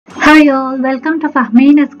Hi all, welcome to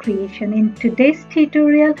Fahmina's Creation. In today's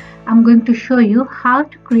tutorial, I'm going to show you how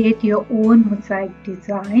to create your own mosaic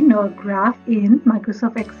design or graph in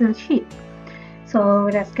Microsoft Excel sheet. So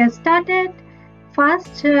let's get started.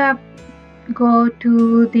 First, go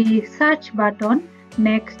to the search button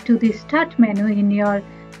next to the start menu in your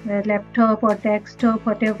laptop or desktop,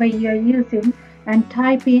 whatever you are using, and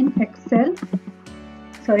type in Excel.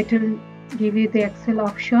 So it will give you the Excel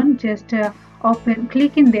option. Just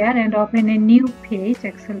click in there and open a new page,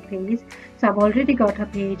 Excel page. So I've already got a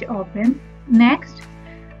page open. Next,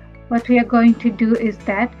 what we are going to do is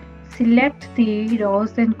that select the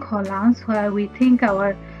rows and columns where we think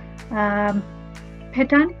our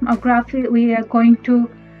pattern or graph we are going to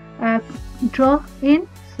draw in.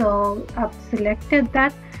 So I've selected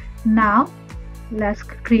that. Now let's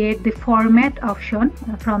create the format option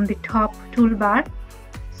from the top toolbar.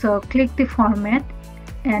 So click the format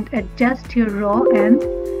and adjust your row and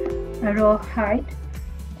row height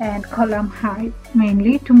and column height,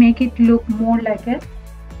 mainly to make it look more like a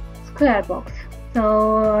square box.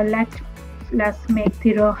 So let's make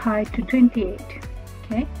the row height to 28.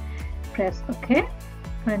 Okay, press OK.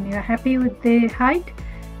 When you're happy with the height,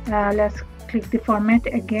 let's click the format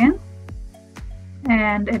again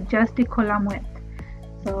and adjust the column width.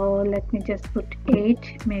 So let me just put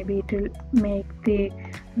 8. Maybe it will make the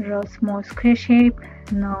rows more square shape.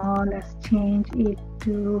 No, let's change it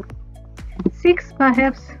to 6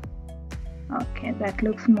 perhaps. Okay, that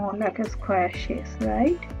looks more like a square shape,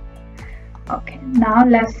 right? Okay, now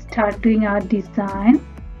let's start doing our design.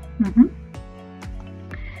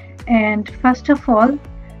 And first of all,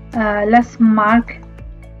 let's mark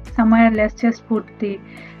somewhere. Let's just put the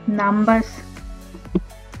numbers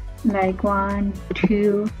like 1,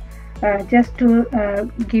 2, just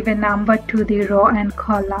to give a number to the row and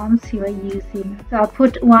columns you are using. So I'll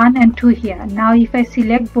put 1 and 2 here. Now if I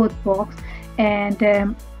select both box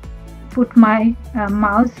and put my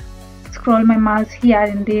scroll my mouse here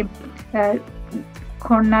in the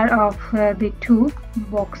corner of the two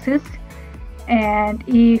boxes, and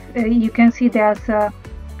if you can see there's a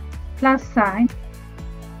plus sign.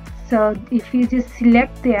 So if you just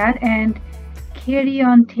select there and carry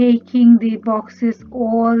on taking the boxes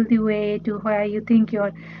all the way to where you think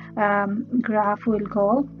your graph will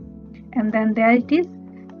go, and then there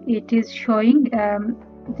it is showing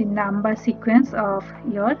the number sequence of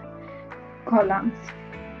your columns.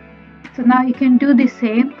 So now you can do the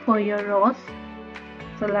same for your rows.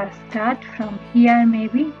 So let's start from here,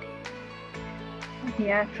 maybe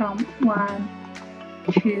here from 1,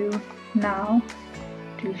 2. Now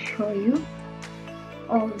it will show you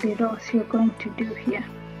all the rows you're going to do here.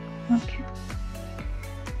 Okay,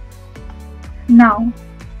 now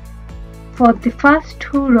for the first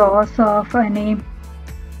 2 rows of any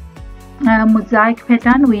mosaic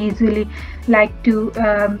pattern, we usually like to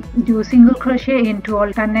do single crochet into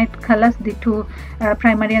alternate colors, the two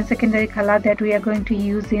primary and secondary color that we are going to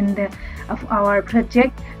use in our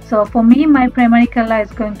project. So for me, my primary color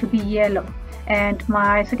is going to be yellow and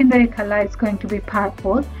my secondary color is going to be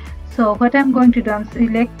purple. So what I'm going to do, I'm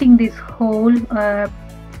selecting this whole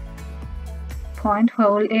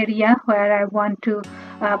whole area where I want to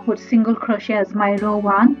put single crochet as my row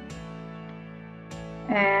 1,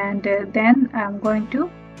 and then I'm going to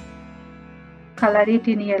color it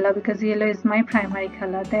in yellow because yellow is my primary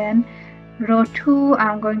color. Then row 2,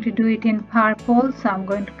 I'm going to do it in purple, so I'm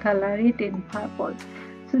going to color it in purple.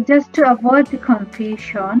 So just to avoid the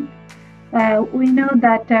confusion, we know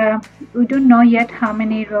that we don't know yet how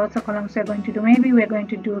many rows or columns we're going to do. Maybe we're going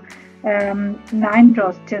to do 9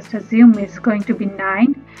 rows. Just assume it's going to be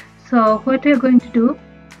 9. So what we're going to do,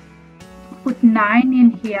 put 9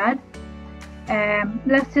 in here.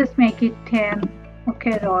 Let's just make it 10.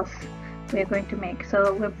 Okay, rows we're going to make.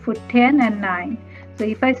 So we'll put 10 and 9. So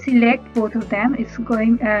if I select both of them, it's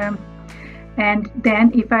going and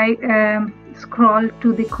then if I scroll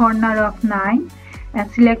to the corner of 9 and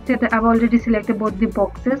I've already selected both the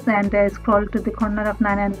boxes, and scroll to the corner of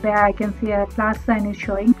 9, and there I can see a plus sign is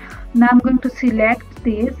showing. Now I'm going to select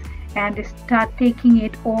this and start taking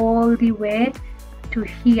it all the way to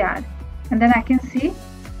here, and then I can see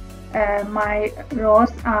my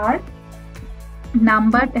rows are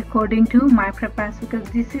numbered according to my preference, because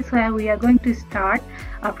this is where we are going to start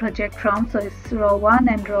our project from. So it's row 1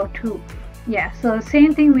 and row 2. Yeah, so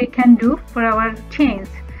same thing we can do for our chains.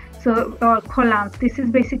 So our columns, this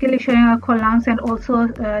is basically showing our columns and also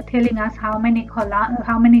telling us how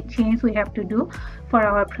many chains we have to do for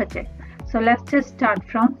our project. So let's just start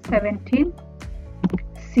from 17,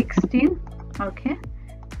 16. Okay,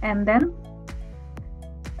 and then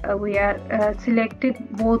we are selected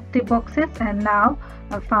both the boxes, and now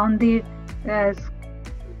I found the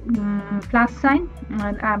plus sign,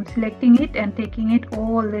 and I'm selecting it and taking it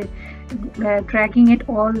all the dragging it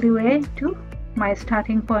all the way to my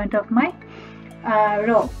starting point of my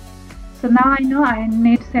row. So now I know I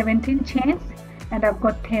need 17 chains and I've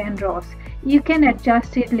got 10 rows. You can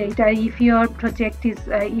adjust it later if your project is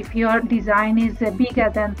if your design is bigger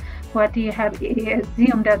than what you have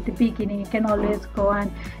assumed at the beginning. You can always go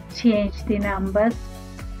and change the numbers.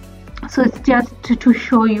 So it's just to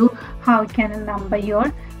show you how you can number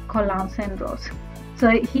your columns and rows. So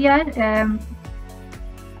here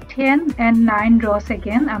 10 and 9 rows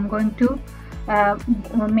again. I'm going to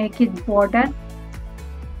make it border.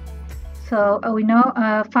 So we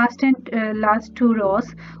know first and last 2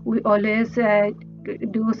 rows we always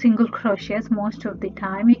do single crochets most of the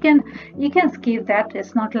time. You can skip that.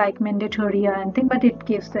 It's not like mandatory or anything, but it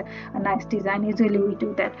gives a nice design. Usually we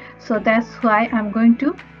do that. So that's why I'm going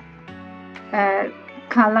to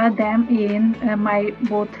color them in my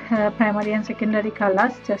both primary and secondary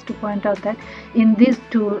colors, just to point out that in these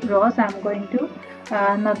 2 rows I'm going to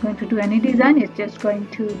not going to do any design. It's just going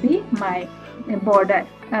to be my border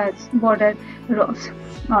rows.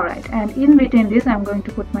 All right, and in between this I'm going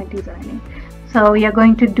to put my design in. So we are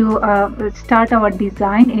going to do start our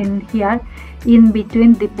design in here in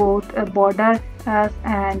between the both border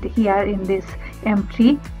and here in this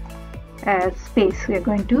empty space we are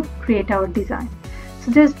going to create our design.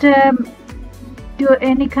 So just do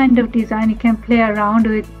any kind of design. You can play around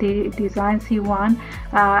with the designs you want.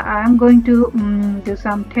 I'm going to do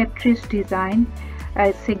some Tetris design.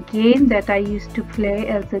 It's a game that I used to play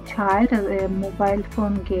as a child, as a mobile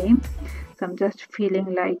phone game. So I'm just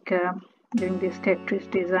feeling like doing this Tetris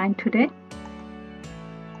design today.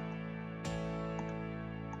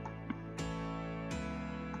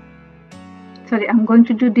 Sorry, I'm going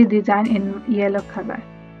to do the design in yellow color.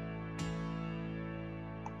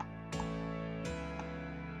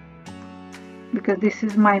 Because this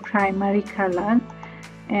is my primary color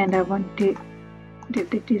and I want to do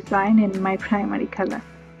the design in my primary color.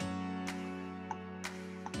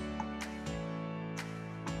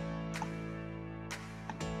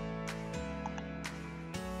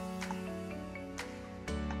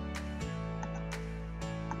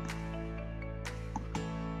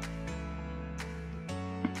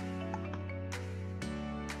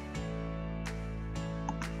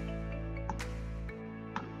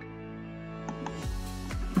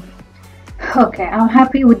 Okay, I'm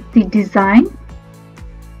happy with the design,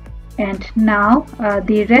 and now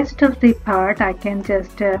the rest of the part I can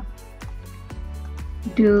just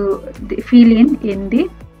do the fill in the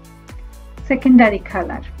secondary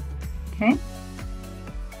color. Okay,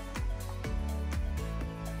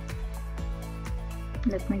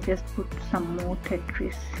 let me just put some more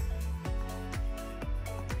Tetris.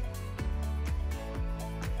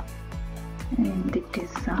 In the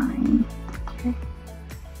design. Okay.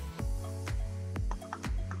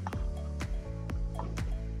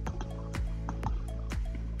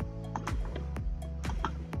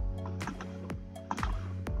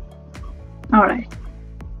 All right,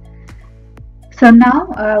 so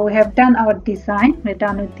now we have done our design. We're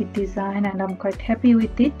done with the design and I'm quite happy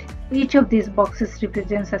with it. Each of these boxes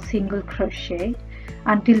represents a single crochet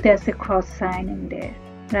until there's a cross sign in there,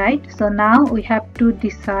 right? So now we have to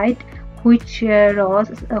decide which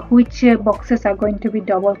boxes are going to be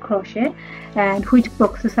double crochet and which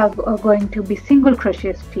boxes are going to be single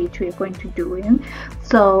crochet stitch we're going to do in.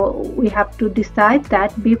 So we have to decide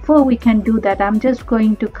that. Before we can do that, I'm just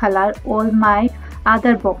going to color all my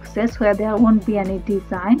other boxes where there won't be any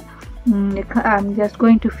design. I'm just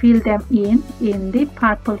going to fill them in the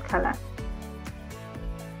purple color,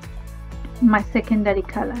 my secondary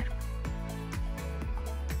color.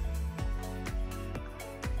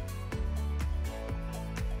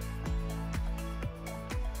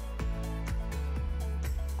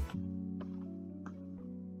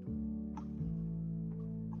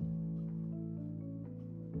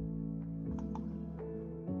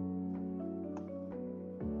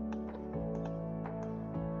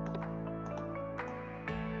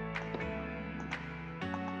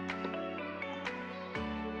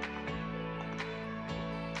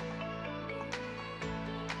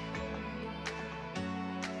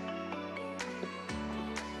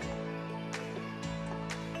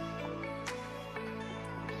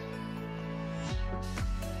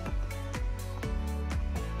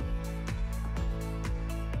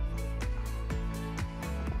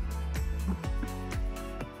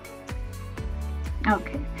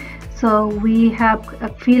 Okay, so we have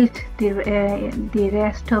filled the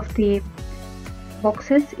rest of the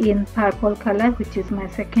boxes in purple color, which is my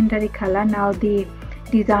secondary color. Now the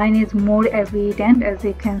design is more evident, as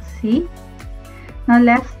you can see. Now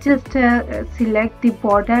let's just select the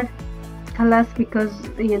border colors, because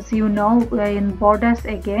as you know, in borders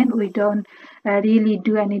again we don't really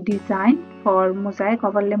do any design for mosaic,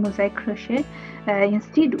 overlay mosaic crochet.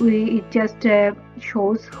 Instead it just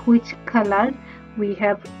shows which color we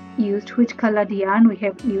have used, which colored yarn we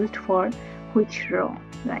have used for which row,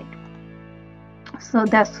 right? So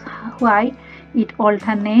that's why it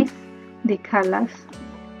alternates the colors,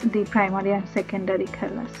 the primary and secondary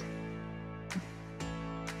colors.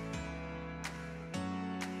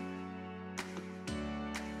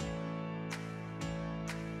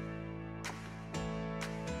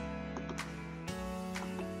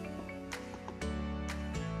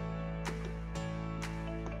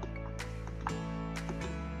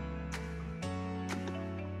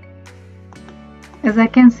 As I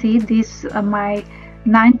can see, this my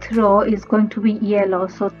 9th row is going to be yellow,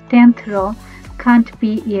 so 10th row can't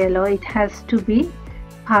be yellow, it has to be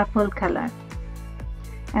purple color,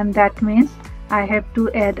 and that means I have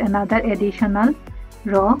to add another additional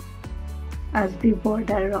row as the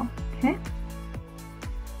border row. Okay,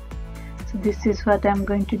 so this is what I'm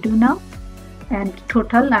going to do now, and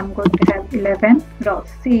total I'm going to have 11 rows.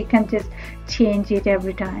 See, you can just change it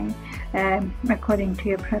every time according to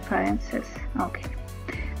your preferences. Okay,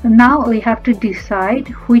 so now we have to decide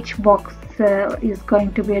which box is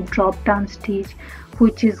going to be a drop down stitch,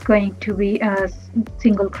 which is going to be a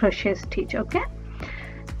single crochet stitch. Okay,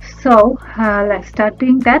 so let's start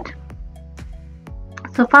doing that.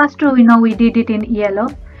 So first row, we know we did it in yellow,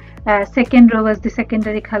 second row was the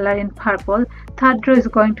secondary color in purple, third row is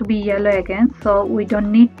going to be yellow again, so we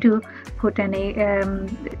don't need to put any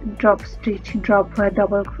drop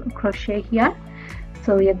double crochet here,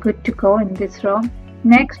 so we are good to go in this row.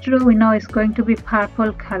 Next row we know is going to be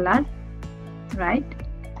purple color, right?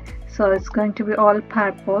 So it's going to be all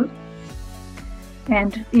purple,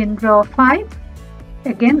 and in row 5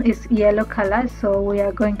 again is yellow color, so we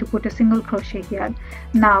are going to put a single crochet here.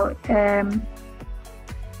 Now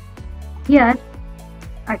here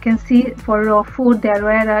I can see for row 4 there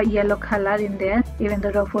were a yellow color in there, even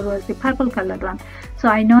the row 4 was the purple colored one, so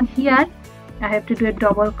I know here I have to do a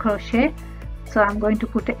double crochet, so I'm going to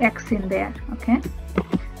put an X in there. Okay,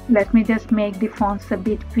 let me just make the fonts a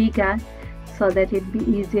bit bigger so that it be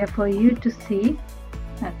easier for you to see.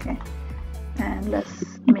 Okay, and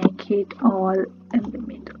let's make it all in the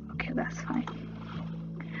middle. Okay, that's fine.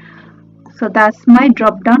 So that's my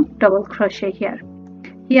drop down double crochet here.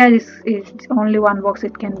 Here is only one box,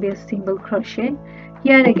 it can be a single crochet.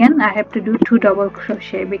 Here again I have to do 2 double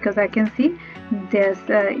crochet, because I can see there's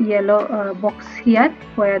a yellow box here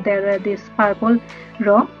where there are this purple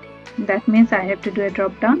row, that means I have to do a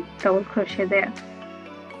drop down double crochet there.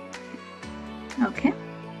 Okay,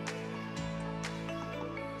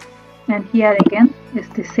 and here again is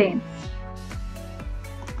the same.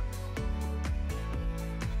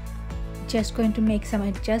 Just going to make some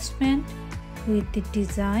adjustment with the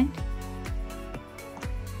design.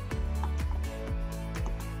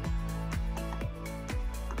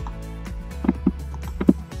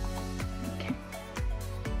 Okay.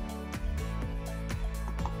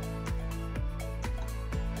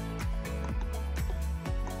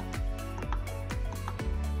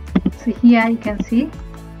 So here you can see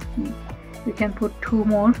you can put 2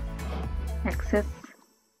 more X's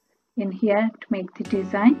in here to make the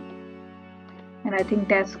design, and I think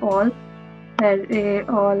that's all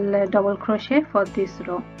double crochet for this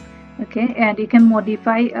row. Okay, and you can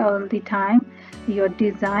modify all the time your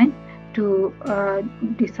design to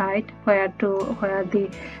decide where the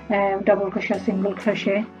double crochet, single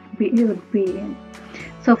crochet would be in.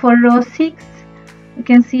 So for row 6, you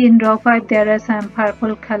can see in row 5 there are some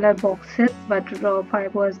purple color boxes, but row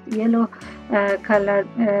 5 was yellow color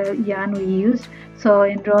yarn we used. So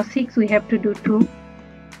in row 6 we have to do 2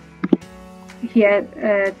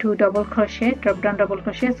 here, 2 double crochet, drop down double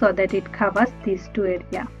crochet, so that it covers these 2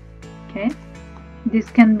 area. Okay,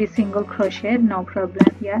 this can be single crochet, no problem.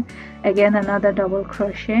 Here again another double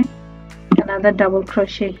crochet, another double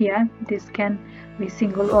crochet here, this can be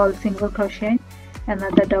all single crochet,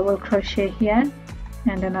 another double crochet here,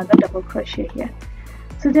 and another double crochet here.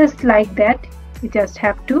 So just like that, you just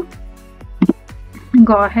have to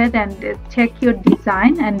go ahead and check your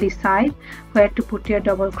design and decide where to put your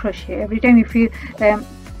double crochet. Every time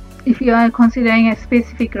if you are considering a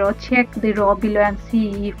specific row, check the row below and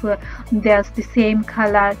see if there's the same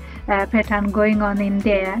color pattern going on in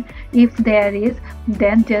there. If there is,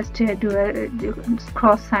 then just do a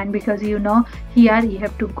cross sign, because you know here you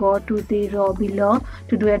have to go to the row below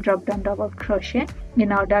to do a drop down double crochet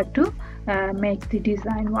in order to make the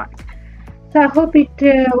design work. So I hope it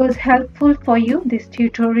was helpful for you, this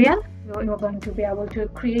tutorial. You're going to be able to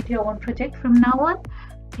create your own project from now on.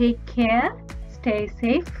 Take care, stay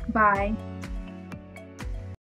safe, bye.